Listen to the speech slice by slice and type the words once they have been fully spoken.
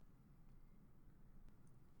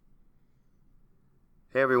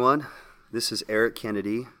Hey everyone, this is Eric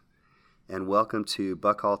Kennedy, and welcome to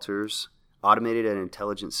Buckhalter's Automated and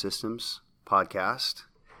Intelligent Systems podcast.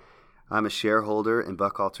 I'm a shareholder in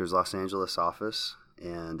Buckhalter's Los Angeles office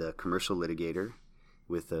and a commercial litigator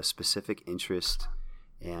with a specific interest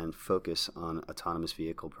and focus on autonomous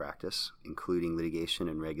vehicle practice, including litigation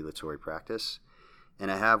and regulatory practice.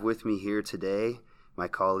 And I have with me here today my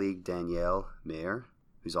colleague Danielle Mayer,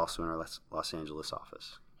 who's also in our Los Angeles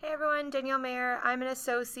office. Hey everyone, Danielle Mayer. I'm an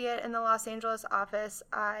associate in the Los Angeles office.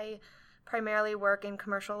 I primarily work in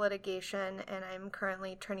commercial litigation, and I'm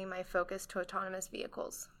currently turning my focus to autonomous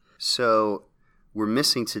vehicles. So we're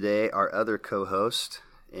missing today our other co-host,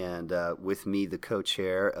 and with me, the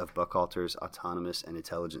co-chair of Buckhalter's Autonomous and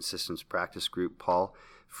Intelligent Systems Practice Group, Paul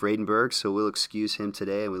Friedenberg. So we'll excuse him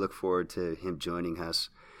today, and we look forward to him joining us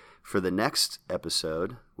for the next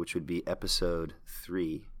episode, which would be episode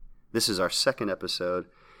 3. This is our second episode.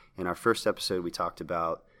 In our first episode, we talked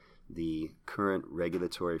about the current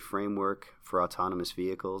regulatory framework for autonomous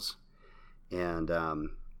vehicles. And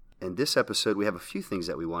in this episode, we have a few things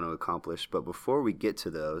that we want to accomplish. But before we get to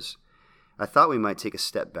those, I thought we might take a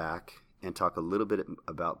step back and talk a little bit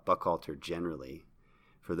about Buckhalter generally.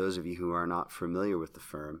 For those of you who are not familiar with the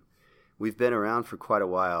firm, we've been around for quite a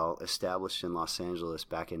while, established in Los Angeles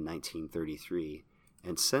back in 1933.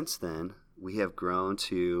 And since then, we have grown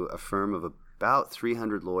to a firm of about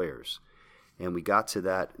 300 lawyers, and we got to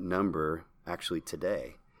that number actually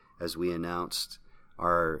today as we announced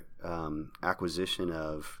our acquisition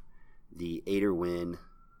of the Aderwin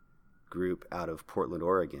Group out of Portland,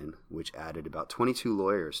 Oregon, which added about 22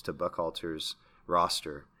 lawyers to Buckhalter's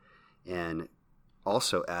roster and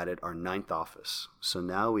also added our 9th office. So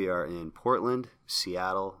now we are in Portland,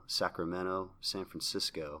 Seattle, Sacramento, San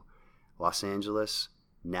Francisco, Los Angeles,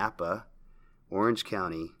 Napa, Orange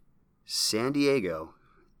County, San Diego,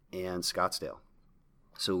 and Scottsdale.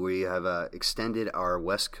 So we have extended our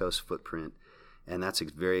West Coast footprint, and that's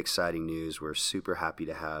very exciting news. We're super happy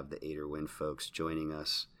to have the Aderwin folks joining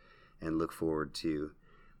us and look forward to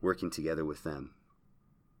working together with them.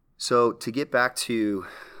 So to get back to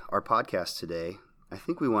our podcast today, I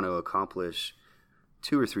think we want to accomplish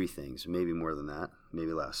 2 or 3 things, maybe more than that,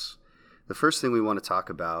 maybe less. The first thing we want to talk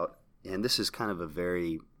about, and this is kind of a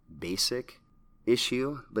very basic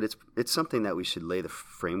issue, but it's something that we should lay the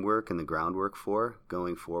framework and the groundwork for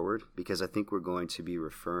going forward, because I think we're going to be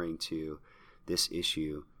referring to this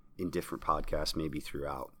issue in different podcasts maybe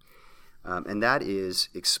throughout. And that is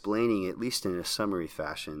explaining, at least in a summary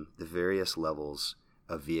fashion, the various levels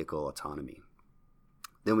of vehicle autonomy.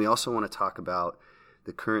 Then we also want to talk about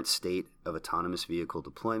the current state of autonomous vehicle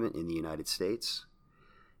deployment in the United States.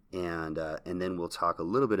 And then we'll talk a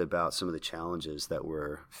little bit about some of the challenges that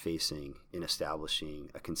we're facing in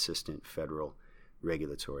establishing a consistent federal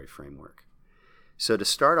regulatory framework. So to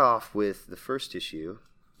start off with the first issue,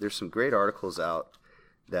 there's some great articles out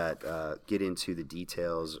that get into the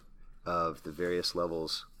details of the various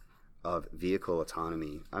levels of vehicle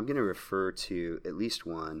autonomy. I'm going to refer to at least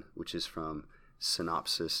one, which is from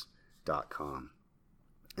synopsys.com.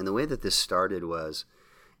 And the way that this started was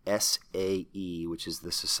SAE, which is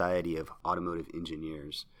the Society of Automotive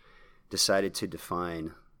Engineers, decided to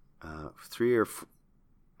define 4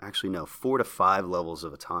 to 5 levels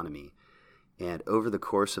of autonomy. And over the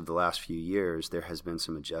course of the last few years, there has been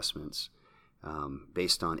some adjustments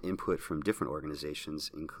based on input from different organizations,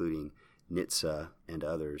 including NHTSA and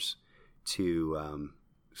others, to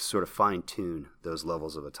sort of fine-tune those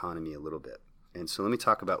levels of autonomy a little bit. And so let me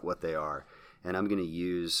talk about what they are. And I'm going to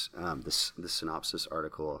use the Synopsys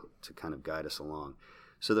article to kind of guide us along.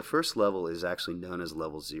 So the first level is actually known as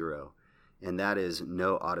level 0, and that is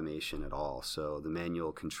no automation at all. So the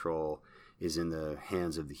manual control is in the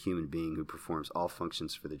hands of the human being who performs all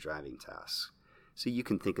functions for the driving tasks. So you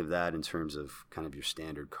can think of that in terms of kind of your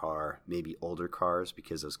standard car, maybe older cars,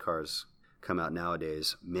 because those cars come out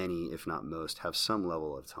nowadays, many, if not most, have some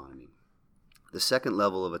level of autonomy. The second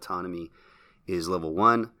level of autonomy is level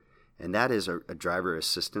 1, and that is a driver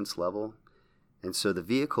assistance level. And so the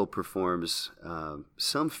vehicle performs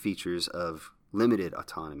some features of limited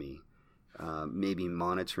autonomy, maybe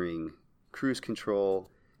monitoring cruise control,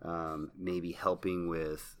 maybe helping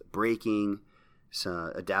with braking.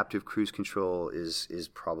 So adaptive cruise control is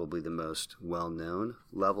probably the most well-known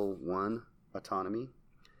level 1 autonomy.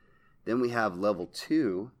 Then we have level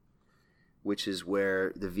 2, which is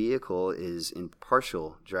where the vehicle is in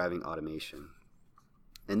partial driving automation.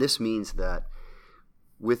 And this means that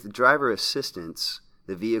with driver assistance,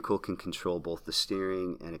 the vehicle can control both the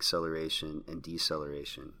steering and acceleration and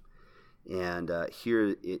deceleration. And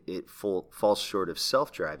here it falls short of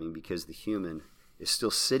self-driving because the human is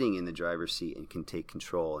still sitting in the driver's seat and can take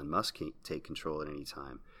control and must take control at any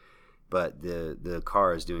time. But the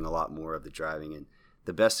car is doing a lot more of the driving. And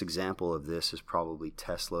the best example of this is probably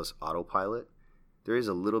Tesla's autopilot. There is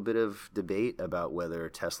a little bit of debate about whether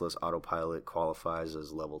Tesla's autopilot qualifies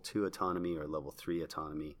as level 2 autonomy or level 3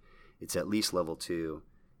 autonomy. It's at least level 2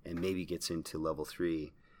 and maybe gets into level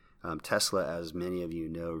 3. Tesla, as many of you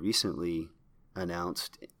know, recently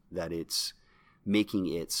announced that it's making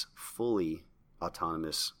its fully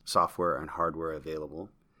autonomous software and hardware available.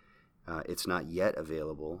 It's not yet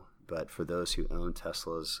available, but for those who own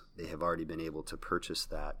Teslas, they have already been able to purchase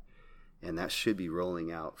that, and that should be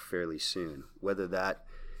rolling out fairly soon. Whether that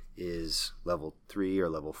is level 3 or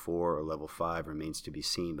level 4 or level 5 remains to be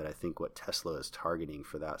seen, but I think what Tesla is targeting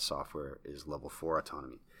for that software is level 4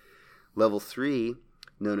 autonomy. Level 3,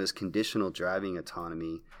 known as conditional driving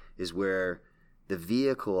autonomy, is where the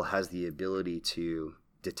vehicle has the ability to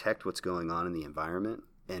detect what's going on in the environment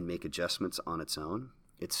and make adjustments on its own.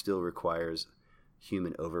 It still requires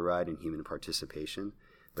human override and human participation,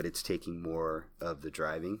 but it's taking more of the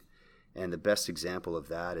driving. And the best example of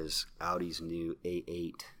that is Audi's new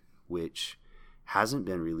A8, which hasn't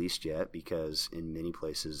been released yet because in many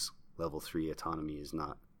places level 3 autonomy is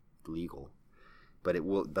not legal, but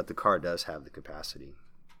the car does have the capacity.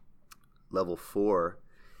 Level 4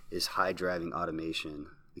 is high driving automation.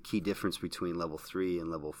 The key difference between level 3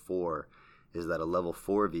 and level 4 is that a level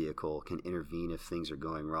 4 vehicle can intervene if things are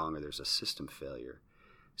going wrong or there's a system failure.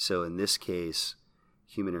 So in this case,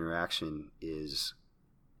 human interaction is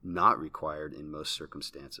not required in most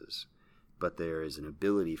circumstances, but there is an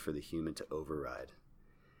ability for the human to override.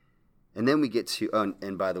 And then we get to,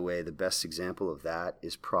 and by the way, the best example of that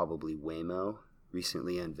is probably Waymo.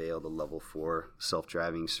 Recently unveiled a level 4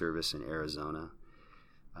 self-driving service in Arizona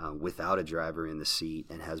without a driver in the seat,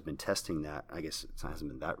 and has been testing that. I guess it hasn't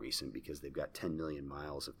been that recent because they've got 10 million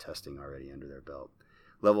miles of testing already under their belt.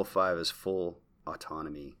 Level 5 is full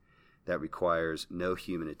autonomy that requires no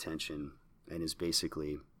human attention and is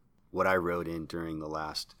basically what I rode in during the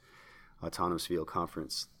last autonomous vehicle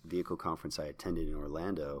conference I attended in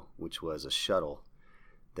Orlando, which was a shuttle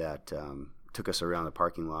that took us around the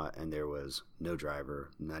parking lot, and there was no driver,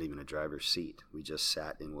 not even a driver's seat. We just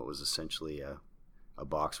sat in what was essentially a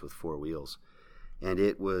box with 4 wheels, and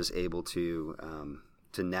it was able to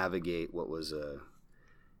navigate what was a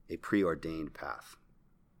preordained path.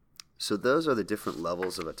 So those are the different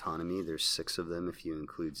levels of autonomy. There's 6 of them if you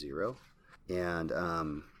include 0. And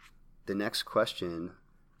the next question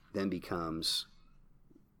then becomes,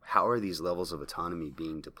 how are these levels of autonomy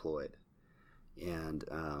being deployed? And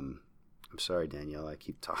I'm sorry, Danielle, I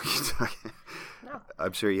keep talking. No.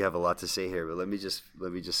 I'm sure you have a lot to say here, but let me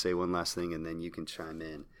just say one last thing, and then you can chime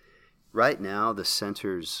in. Right now, the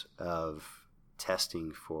centers of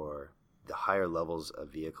testing for the higher levels of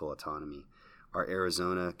vehicle autonomy are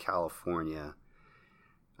Arizona, California,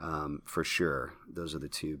 for sure. Those are the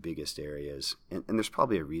 2 biggest areas, and there's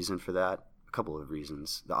probably a reason for that. A couple of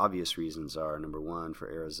reasons. The obvious reasons are, number 1, for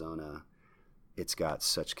Arizona, it's got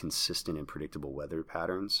such consistent and predictable weather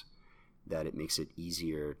patterns that it makes it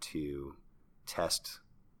easier to test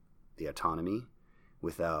the autonomy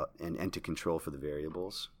without and to control for the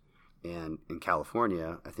variables. And in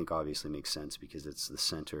California, I think obviously makes sense because it's the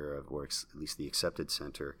center of, or at least the accepted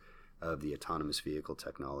center of the autonomous vehicle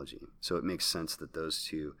technology. So it makes sense that those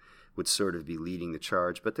 2 would sort of be leading the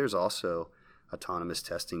charge. But there's also autonomous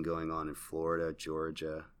testing going on in Florida,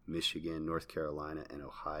 Georgia, Michigan, North Carolina, and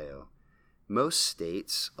Ohio. Most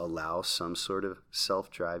states allow some sort of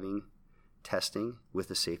self-driving testing with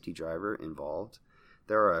a safety driver involved.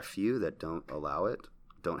 There are a few that don't allow it,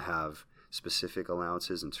 don't have specific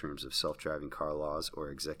allowances in terms of self-driving car laws or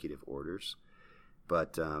executive orders.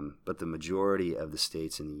 But the majority of the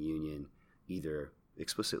states in the union either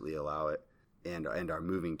explicitly allow it and are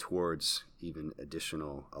moving towards even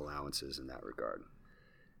additional allowances in that regard.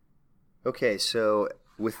 Okay, so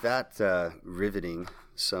with that riveting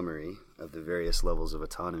summary of the various levels of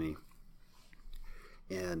autonomy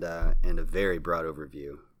and a very broad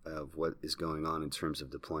overview of what is going on in terms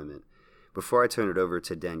of deployment, before I turn it over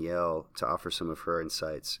to Danielle to offer some of her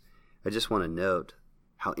insights, I just want to note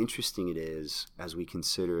how interesting it is as we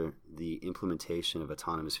consider the implementation of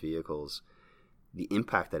autonomous vehicles, the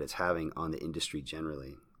impact that it's having on the industry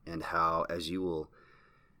generally, and how, as you will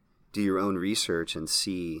do your own research and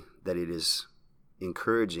see, that it is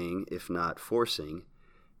encouraging, if not forcing,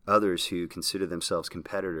 others who consider themselves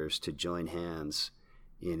competitors to join hands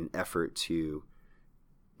in an effort to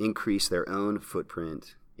increase their own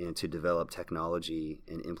footprint and to develop technology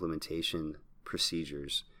and implementation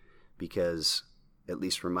procedures, because, at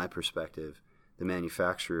least from my perspective, the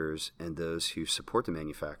manufacturers and those who support the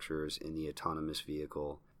manufacturers in the autonomous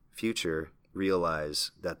vehicle future realize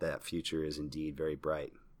that that future is indeed very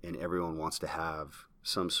bright, and everyone wants to have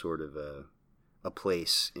some sort of a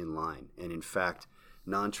place in line. And in fact,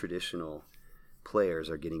 non-traditional players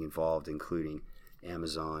are getting involved, including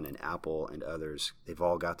Amazon and Apple and others. They've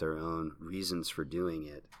all got their own reasons for doing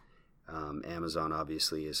it. Amazon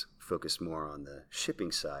obviously is focused more on the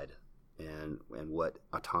shipping side and what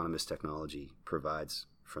autonomous technology provides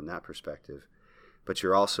from that perspective. But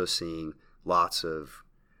you're also seeing lots of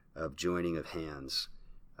joining of hands,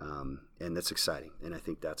 and that's exciting. And I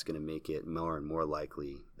think that's going to make it more and more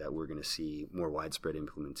likely that we're going to see more widespread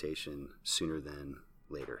implementation sooner than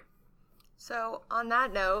later. So on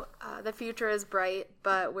that note, the future is bright,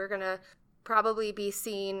 but we're going to probably be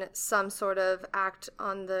seeing some sort of act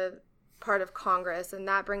on the part of Congress, and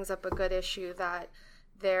that brings up a good issue that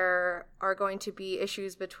there are going to be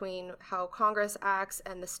issues between how Congress acts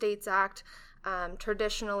and the states act.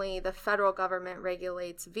 Traditionally, the federal government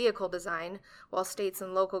regulates vehicle design, while states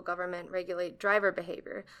and local government regulate driver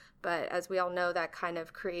behavior. But as we all know, that kind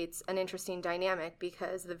of creates an interesting dynamic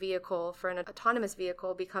because the vehicle for an autonomous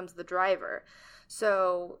vehicle becomes the driver.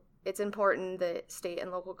 So it's important that state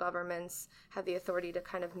and local governments have the authority to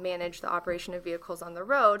kind of manage the operation of vehicles on the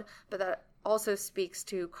road, but that also speaks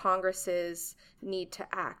to Congress's need to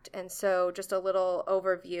act. And so just a little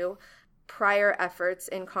overview. Prior efforts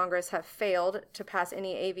in Congress have failed to pass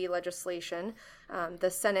any AV legislation. The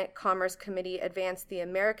Senate Commerce Committee advanced the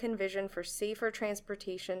American Vision for Safer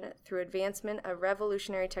Transportation through Advancement of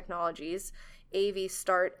Revolutionary Technologies, AV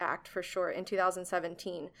START Act for short, in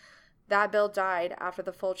 2017. That bill died after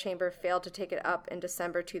the full chamber failed to take it up in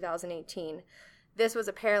December 2018. This was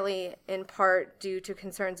apparently in part due to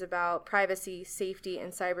concerns about privacy, safety,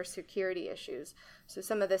 and cybersecurity issues. So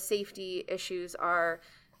some of the safety issues are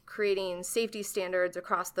creating safety standards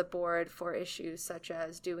across the board for issues such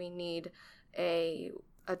as, do we need a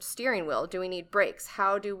steering wheel? Do we need brakes?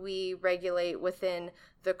 How do we regulate within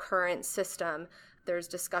the current system? There's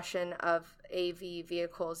discussion of AV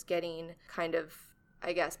vehicles getting kind of,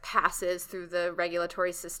 I guess, passes through the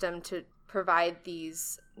regulatory system to provide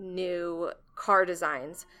these new car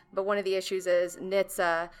designs. But one of the issues is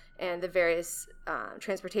NHTSA and the various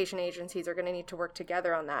transportation agencies are going to need to work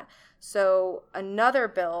together on that. So another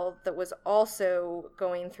bill that was also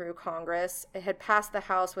going through Congress, it had passed the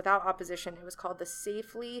House without opposition. It was called the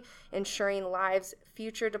Safely Ensuring Lives,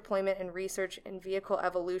 Future Deployment and Research in Vehicle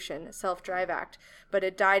Evolution, Self-Drive Act. But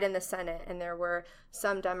it died in the Senate, and there were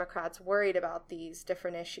some Democrats worried about these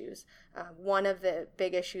different issues. One of the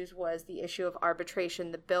big issues was the issue of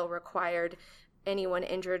arbitration. The bill required anyone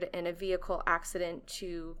injured in a vehicle accident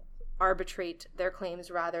to arbitrate their claims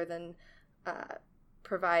rather than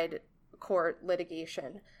provide court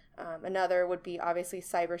litigation. Another would be obviously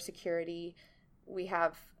cybersecurity. We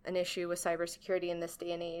have an issue with cybersecurity in this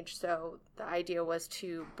day and age, so the idea was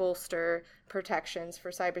to bolster protections for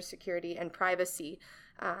cybersecurity and privacy.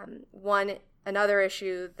 Another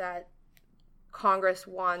issue that Congress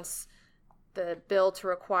wants the bill to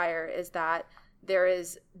require is that there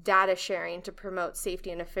is data sharing to promote safety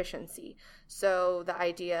and efficiency. So the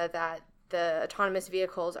idea that the autonomous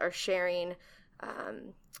vehicles are sharing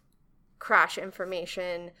crash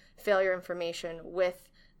information, failure information with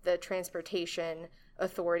the transportation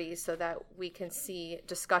authorities so that we can see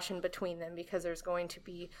discussion between them, because there's going to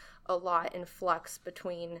be a lot in flux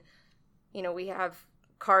between, we've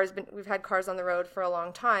had cars on the road for a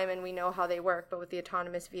long time and we know how they work, but with the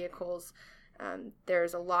autonomous vehicles,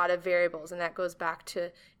 there's a lot of variables, and that goes back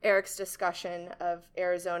to Eric's discussion of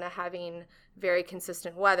Arizona having very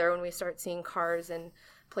consistent weather. When we start seeing cars in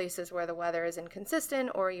places where the weather is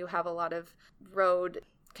inconsistent, or you have a lot of road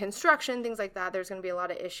construction, things like that, there's going to be a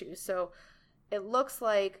lot of issues. So it looks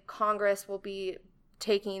like Congress will be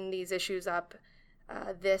taking these issues up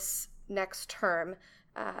this next term.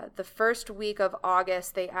 The first week of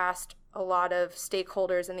August, they asked a lot of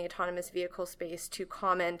stakeholders in the autonomous vehicle space to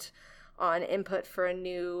comment on input for a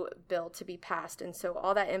new bill to be passed. And so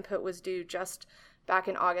all that input was due just back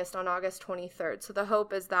in August, on August 23rd. So the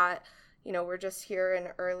hope is that, we're just here in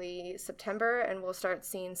early September and we'll start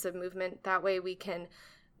seeing some movement. That way we can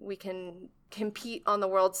compete on the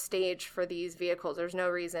world stage for these vehicles. There's no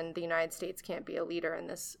reason the United States can't be a leader in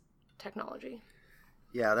this technology.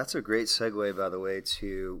 Yeah, that's a great segue, by the way,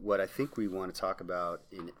 to what I think we want to talk about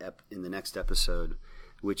in the next episode,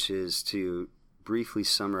 which is to briefly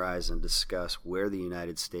summarize and discuss where the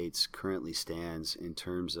United States currently stands in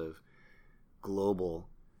terms of the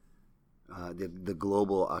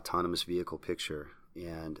global autonomous vehicle picture.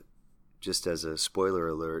 And just as a spoiler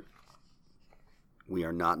alert, we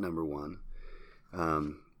are not number one.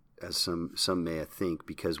 as some may think,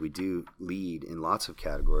 because we do lead in lots of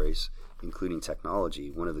categories, including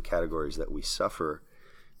technology. One of the categories that we suffer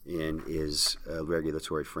in is a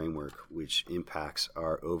regulatory framework, which impacts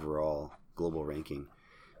our overall global ranking.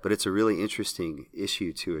 But it's a really interesting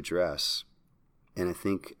issue to address, and I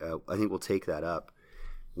think we'll take that up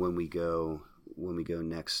when we go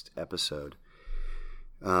next episode.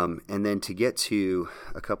 And then to get to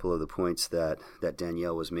a couple of the points that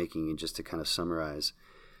Danielle was making, and just to kind of summarize,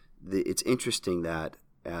 it's interesting that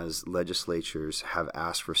as legislatures have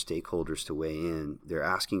asked for stakeholders to weigh in, they're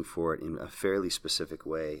asking for it in a fairly specific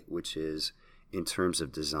way, which is in terms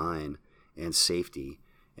of design and safety.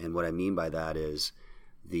 And what I mean by that is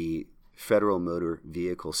the Federal Motor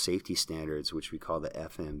Vehicle Safety Standards, which we call the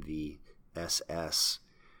FMVSS,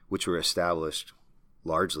 which were established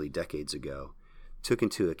largely decades ago, took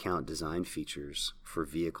into account design features for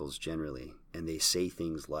vehicles generally. And they say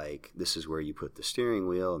things like, this is where you put the steering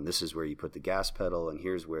wheel, and this is where you put the gas pedal, and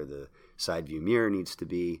here's where the side view mirror needs to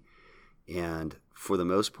be. And for the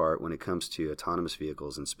most part, when it comes to autonomous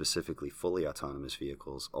vehicles, and specifically fully autonomous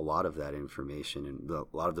vehicles, a lot of that information and a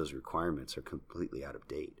lot of those requirements are completely out of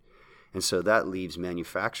date. And so that leaves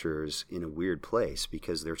manufacturers in a weird place,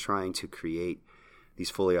 because they're trying to create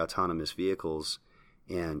these fully autonomous vehicles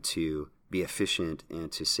and to be efficient and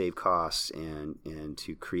to save costs and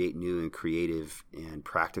to create new and creative and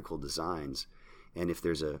practical designs. And if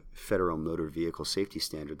there's a Federal Motor Vehicle Safety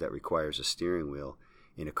Standard that requires a steering wheel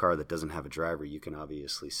in a car that doesn't have a driver, you can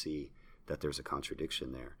obviously see that there's a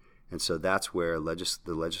contradiction there. And so that's where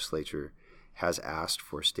the legislature has asked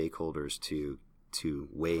for stakeholders to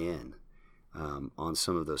weigh in on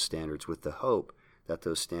some of those standards, with the hope that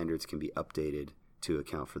those standards can be updated to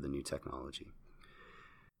account for the new technology.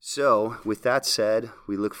 So with that said,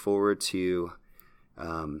 we look forward to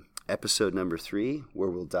episode number 3, where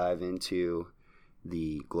we'll dive into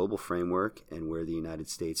the global framework and where the United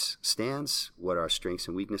States stands, what our strengths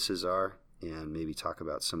and weaknesses are, and maybe talk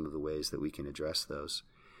about some of the ways that we can address those.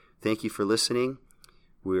 Thank you for listening.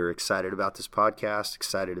 We're excited about this podcast,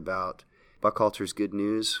 excited about Buckhalter's good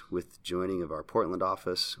news with joining of our Portland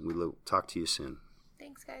office. We'll talk to you soon.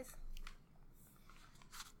 Thanks, guys.